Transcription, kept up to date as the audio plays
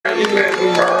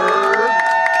Mecklenburg.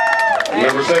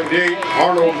 Number 78,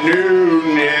 Arnold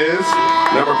Nunes.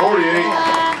 Number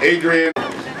 48, Adrian.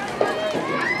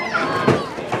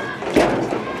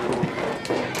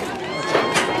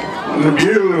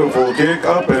 Beautiful kick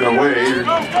up and away.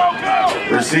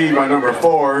 Received by number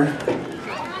 4.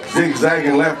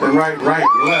 Zigzagging left and right, right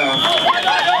and left.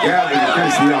 Gavin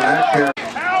Christie on that pair.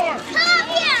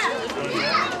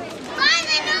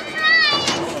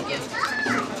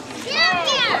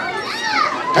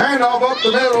 Hand off up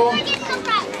the middle.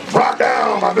 Brought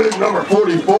down by big number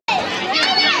 44.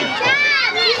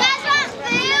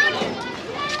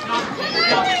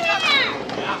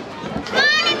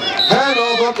 Hand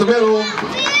off up the middle.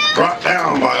 Brought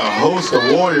down by a host of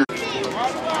warriors.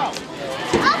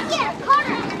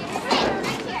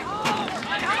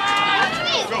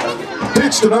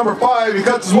 Pitch to number 5. He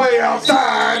cuts his way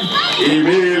outside.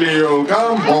 Emilio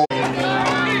Campos.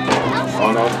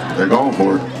 Oh no, they're going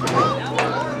for it.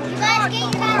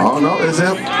 Oh no, it's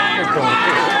him.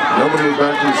 Nobody was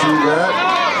back to receive that.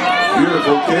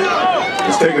 Beautiful kick.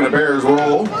 It's taking a Bears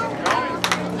roll.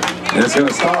 And it's going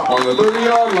to stop on the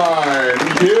 30-yard line.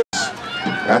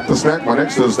 At the snack bar,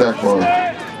 next to the snack bar.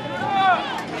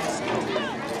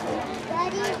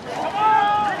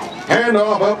 Hand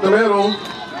off up the middle.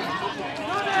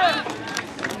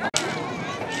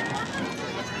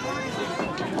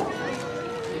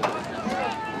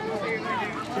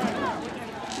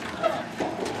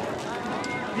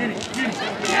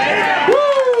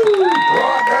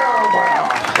 Brought down by a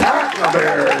pack of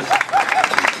Bears.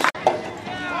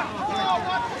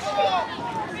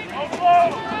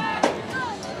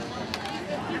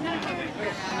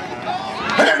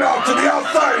 Hand off to the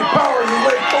outside. He powers his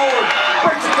way forward.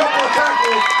 Breaks a couple of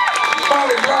tackles.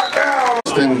 Finally brought down.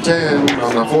 10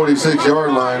 on the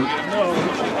 46-yard line.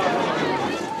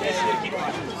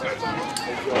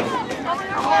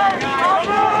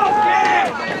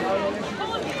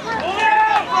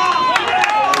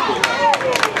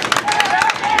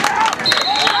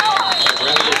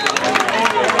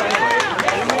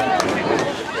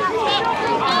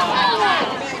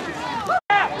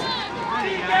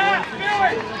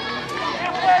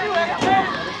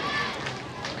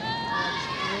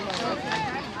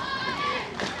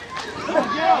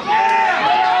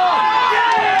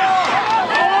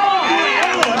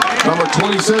 Number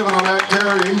 27 on that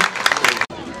carry.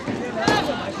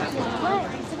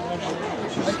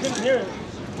 I couldn't hear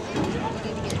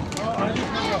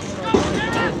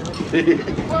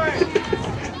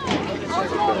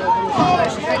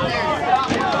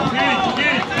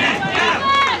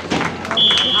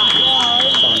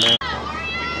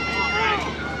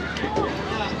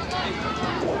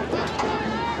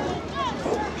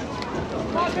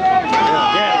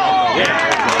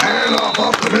Hand off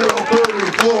up the middle,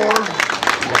 34.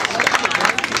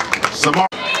 Samar.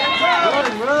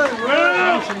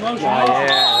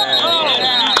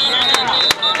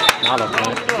 Not a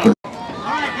point.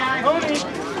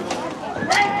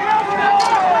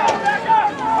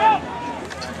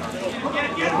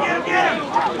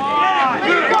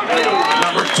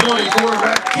 Number 24,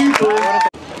 that keeper.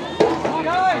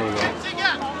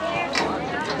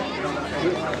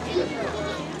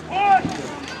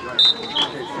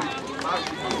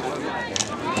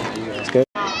 That's good.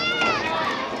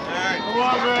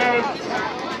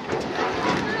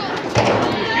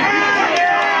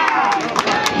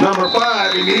 Number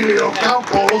 5, Emilio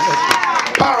Campos.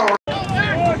 Power.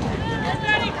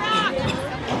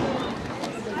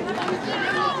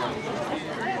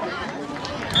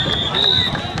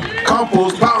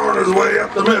 Campos powering his way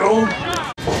up the middle.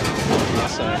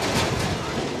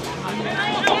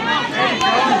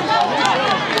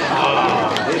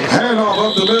 Hand off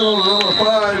up the middle to number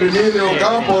 5, Emilio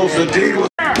Campos. The D was.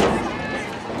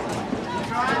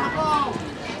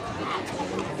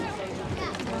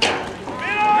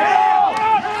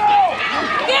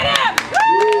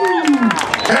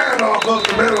 Hand off up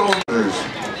the middle.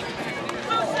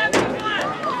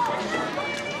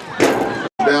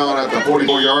 Down at the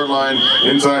 44-yard line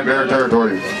inside Bear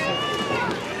territory.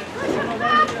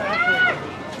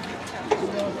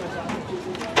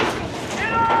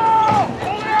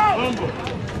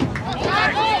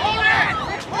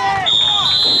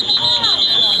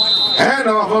 Hand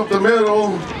off up the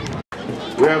middle.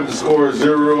 We have the score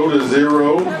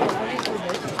 0-0.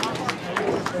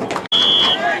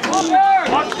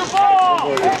 Watch the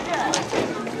ball!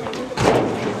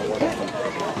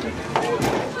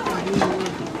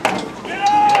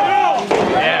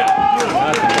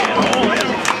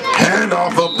 Hand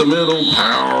off up the middle,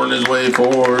 powering his way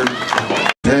forward.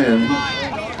 10.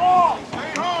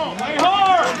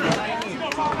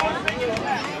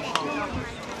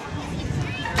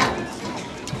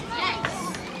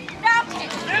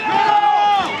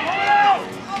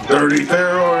 Dirty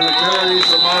Pharaoh and the carry,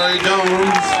 Samari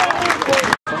Jones.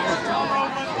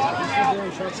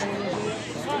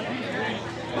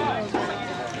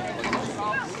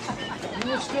 You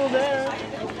were still there.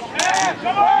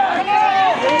 Come on!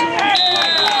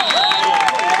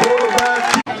 Quarterback.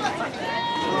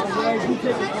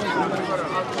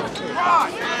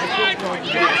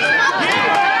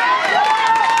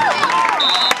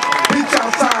 Pitch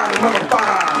outside, number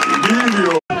 5,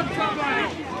 Emilio.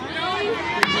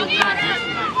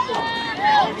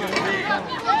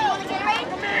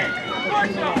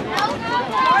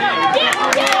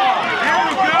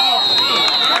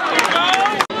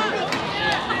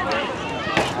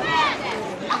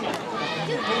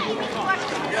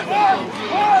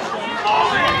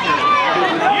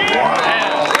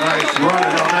 Nice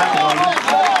running on that one.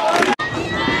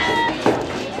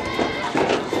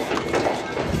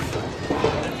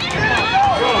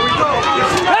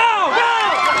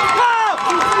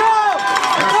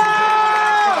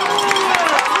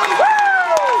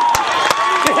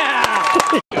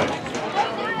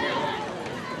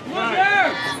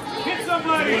 Hit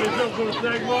somebody!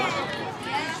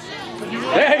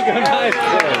 There you go, nice.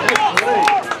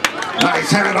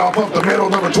 Nice handoff up the middle,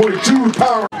 number 22,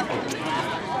 Power.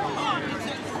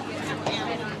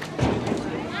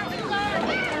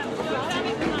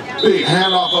 Big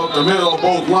handoff up the middle,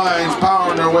 both lines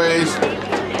powering their ways.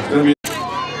 Gonna be big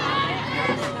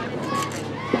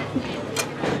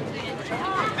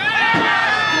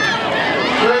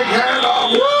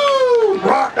handoff, woo!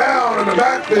 Brought down in the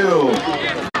backfield.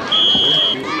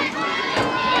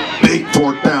 Big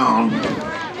fourth down.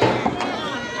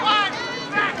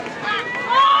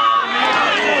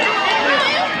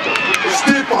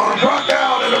 Stiff arm, brought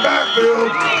down in the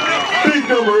backfield. Big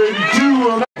number 82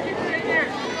 on that.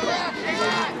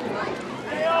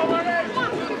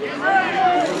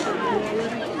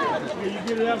 You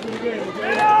get it after the game,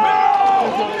 okay?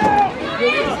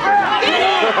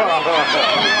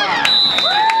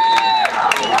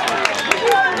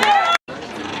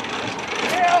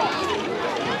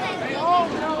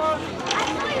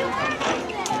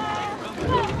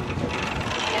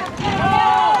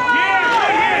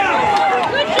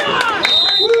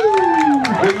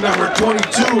 Big number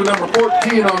 22 and number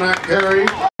 14 on that carry.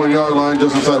 1-yard line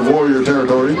just inside Warrior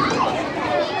territory.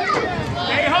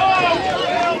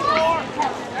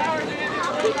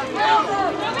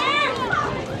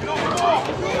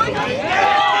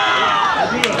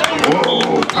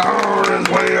 Whoa, powering his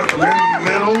way up the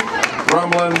middle.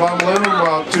 Rumbling, bumbling,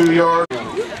 about 2 yards.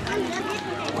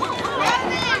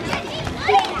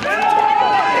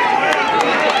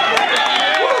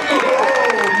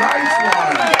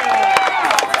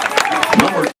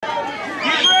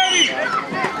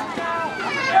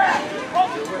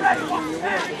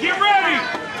 Get ready!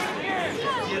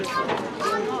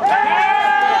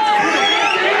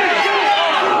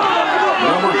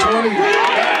 Number 20.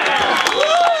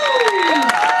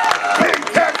 Big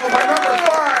tackle by number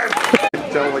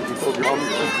 5. Sound like you told your mom.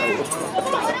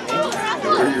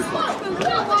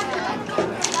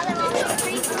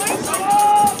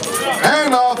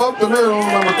 Hand off up the middle,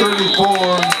 number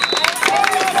 34.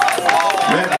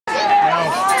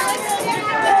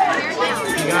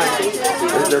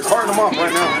 They're carting them off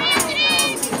right now.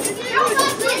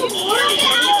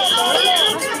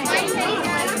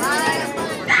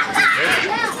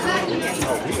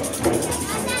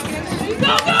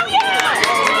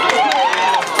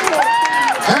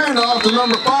 Hand off to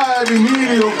number 5,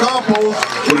 Emilio Campos,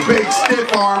 with a big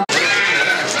stiff arm.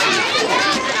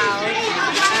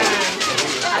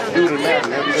 Doing it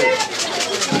now, every day.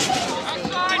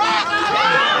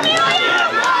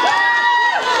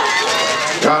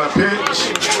 Got a pitch.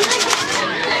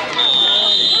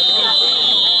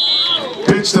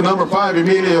 Pitch to number 5,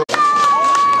 Emilio.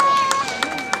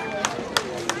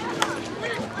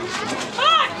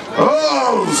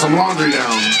 Oh, some laundry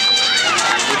down.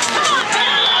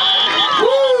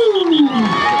 Woo!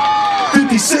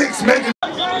 56, make it.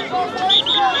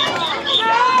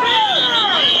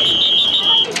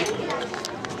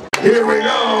 Here we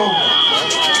go.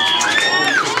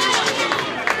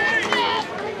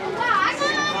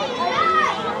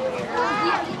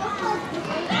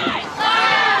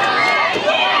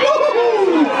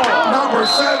 Number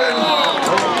 7.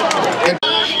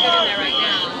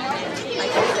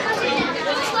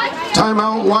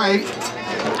 Timeout, White.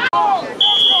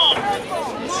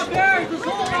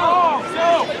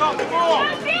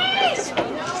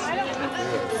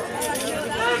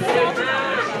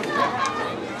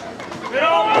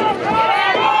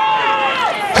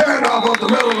 Hand off up the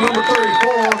middle, number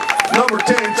 34. Number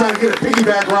 10 trying to get a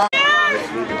piggyback rock.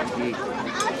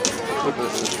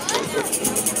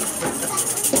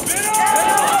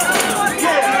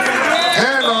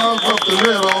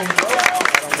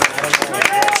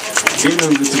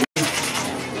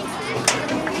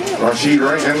 Rashid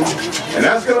Rankin, and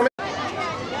that's going to make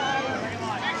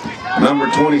number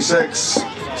 26,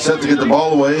 set to get the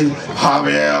ball away,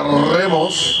 Javier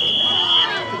Ramos.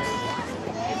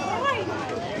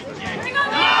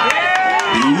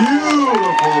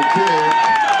 Beautiful kick.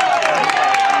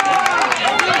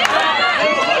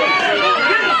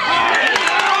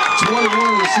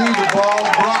 Received the ball,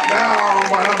 brought down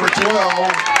by number 12.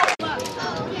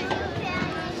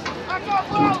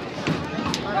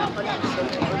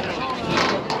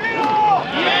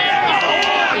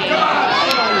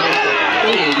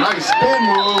 Ooh, nice spin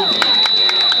move.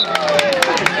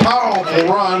 Powerful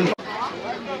run.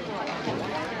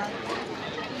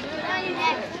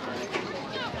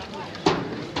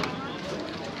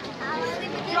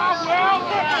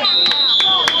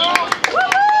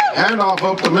 Handoff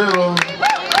up the middle.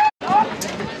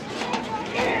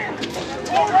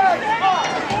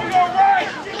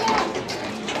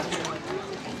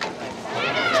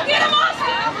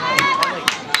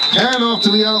 Hand off to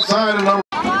the outside and number.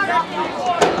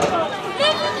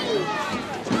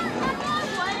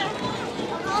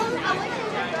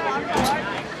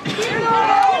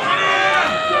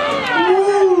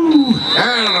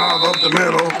 Hand off up the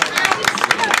middle.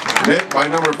 Hit by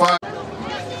number 5.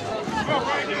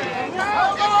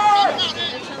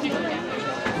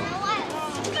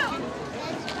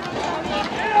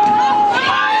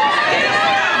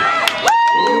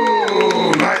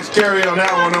 Ooh, nice carry on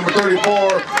that one, number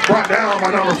 34. Brought down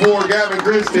by number 4, Gavin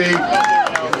Christie.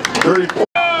 34.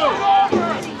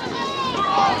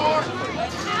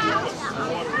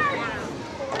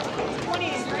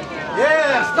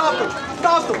 Yeah, stop him.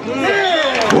 Stop him.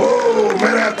 Yeah. Whoa,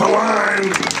 met at the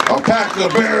line. A pack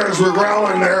of bears were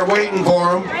growling there, waiting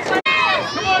for him.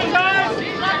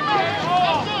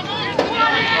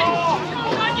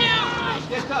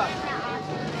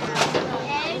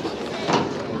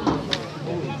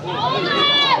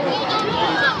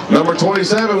 Number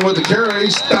 27 with the carry,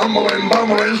 stumbling,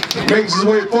 bumbling, makes his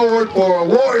way forward for a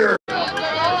Warrior.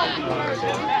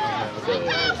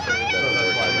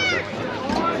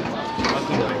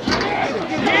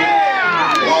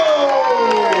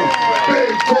 Whoa!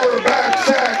 Big quarterback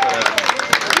sack.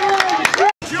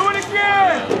 Do it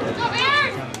again.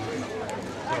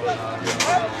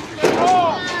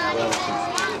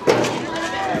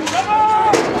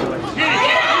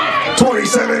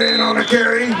 27 in on the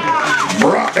carry.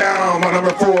 Brought down by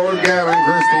number 4, Gavin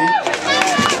Christie.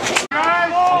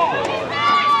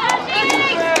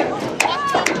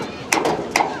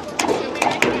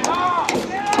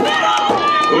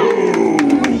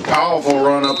 Ooh, powerful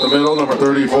run up the middle, number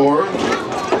 34.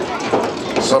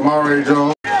 Samari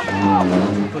Jones.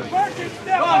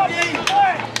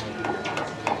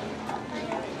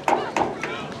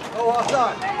 Oh,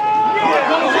 offside.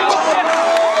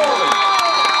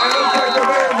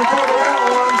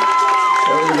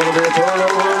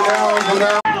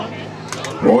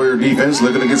 Warrior defense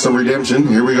looking to get some redemption.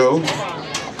 Here we go.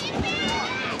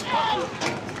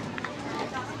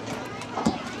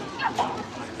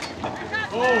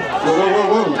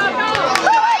 Whoa.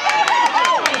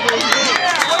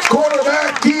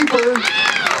 Quarterback keeper,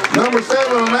 number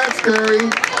 7 on that carry.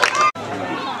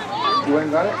 You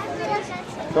ain't got it?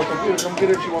 Tell computer, come get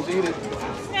it. She wants to eat it.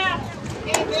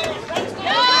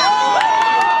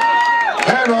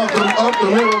 Hand off up the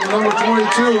middle to number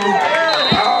 22.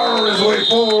 Power his way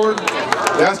forward.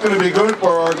 That's going to be good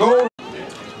for our goal.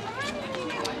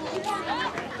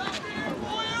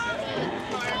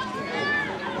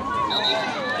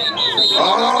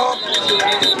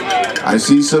 I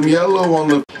see some yellow on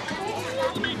the.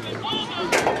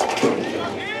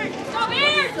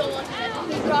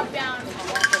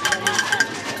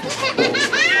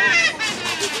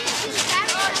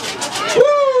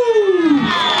 Woo!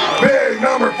 Big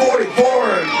number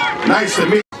 44. Nice to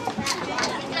meet.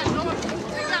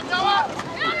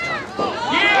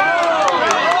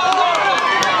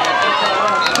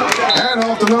 Hand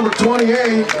off to number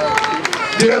 28,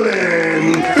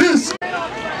 Dylan Fisk.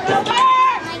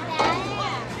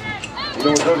 You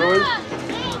know what Jojo is?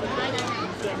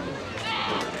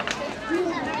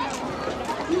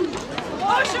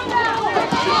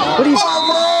 What are you?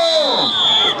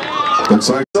 Looks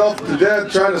like self to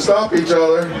death trying to stop each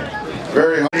other.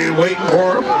 Very high, waiting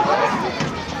for him.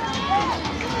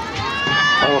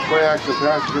 Oh, play action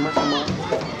pass. Give me some more.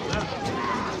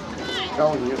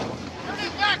 Telling you.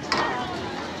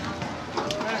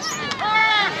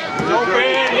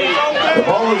 He's open. The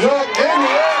ball is up in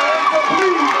the air,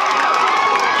 complete.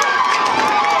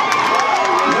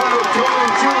 Number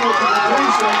 22 with the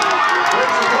completion.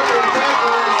 Breaks the cover of the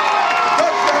tacklers.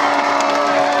 Touchdown!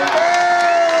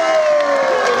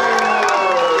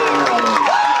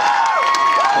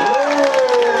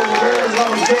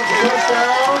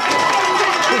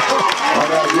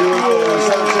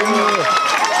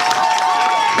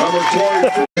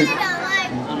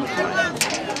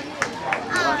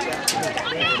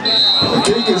 The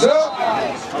kick is up.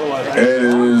 It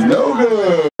is no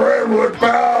good. Redwood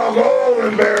foul,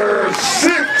 Golden Bears 6.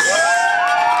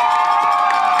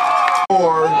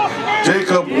 For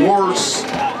Jacob Worse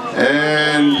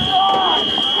and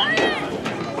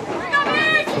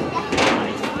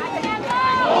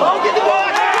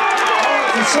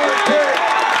the short kick.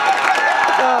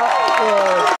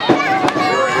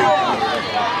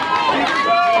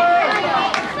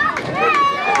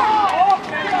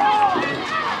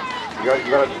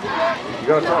 You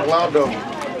gotta talk loud though. A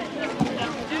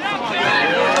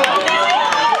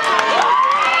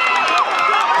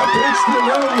pitch to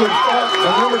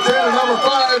number 10 and number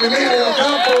 5, Emilio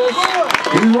Campos.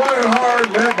 He's running hard,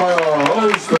 met by a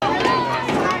host.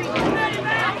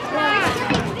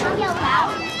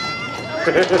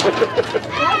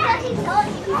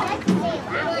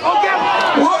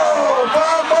 Whoa,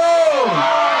 foul ball!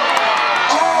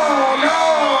 Oh no,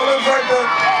 looks like the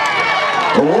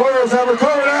Warriors have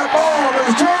recovered that ball. There's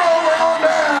a turnover on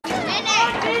that.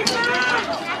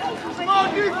 Come on,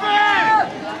 defense!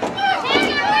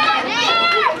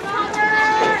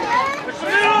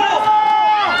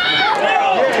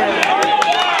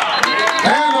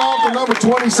 Hand off to number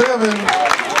 27.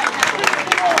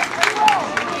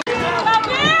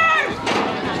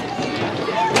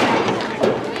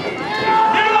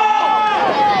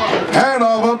 Hand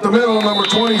off up the middle, number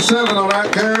 27 on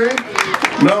that carry.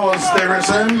 Noah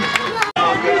Steverson.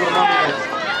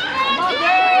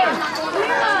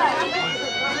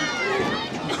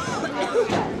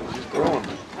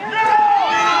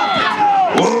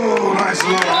 Whoa, nice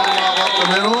little handoff up the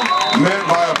middle. Met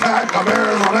by a pack of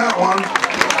Bears on that one.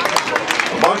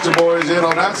 A bunch of boys in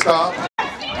on that stop.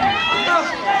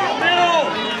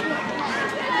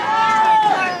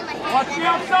 Watch the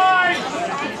outside!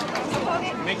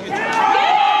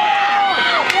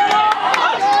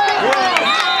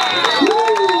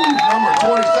 Number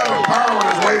 27 powering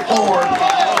his way forward.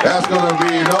 That's going to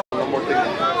be no. One more thing.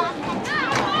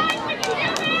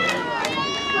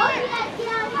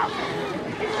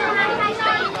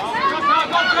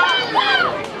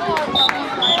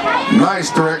 Nice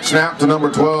direct snap to number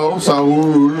 12, Saul.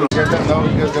 You guys gotta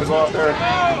go out there.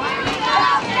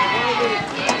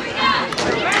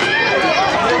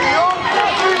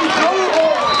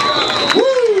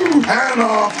 Woo! Hand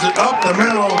off to up the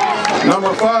middle,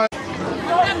 number 5.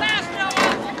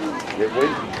 Get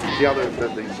wait. See how the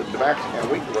backs can't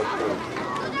wait to us.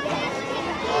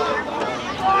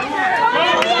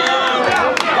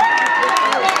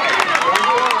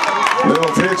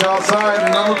 Little pitch outside to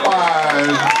number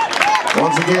 5.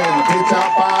 Once again, the pitch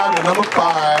out 5 to number 5.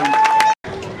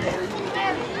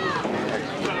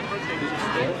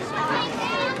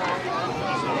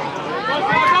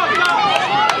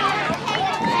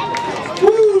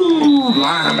 Woo!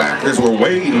 Linebackers were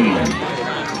waiting.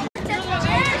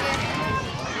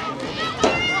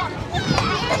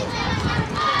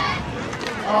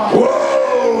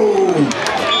 Whoa!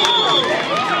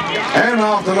 Hand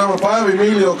off to number 5,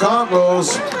 Emilio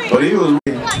Campos, but he was.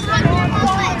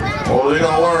 Oh, they're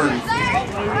gonna learn.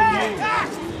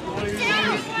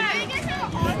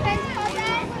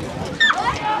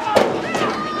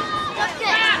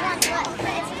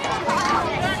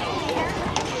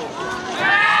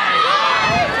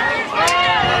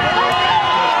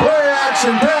 Play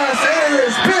action pass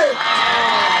is picked.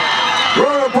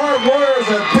 Rohnert Park Warriors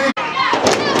have picked.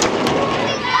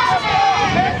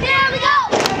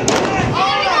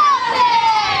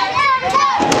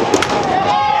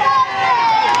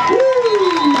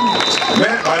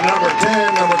 Met by number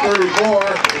 10, number 34.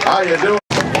 How you doing?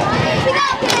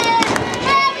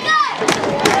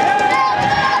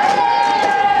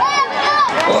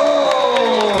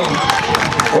 Oh!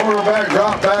 Quarterback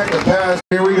drop back the pass.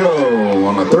 Here we go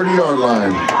on the 30-yard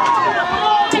line.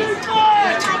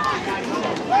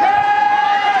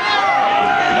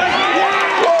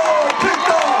 Oh, picked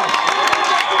off!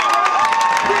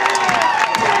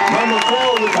 Number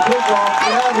 4 with the kickoff,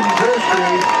 Gavin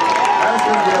Christie. That's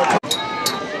going to be a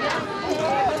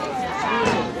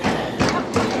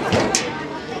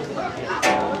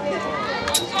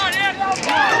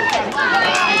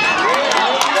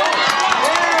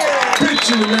pitch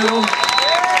in the middle.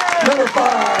 Number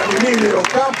 5, Emilio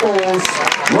Campos.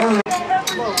 Running.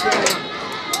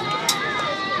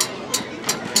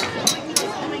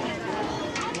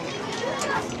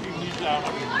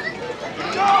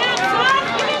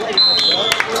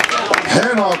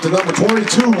 Hand off to number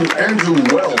 22, Andrew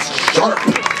Wells Sharp.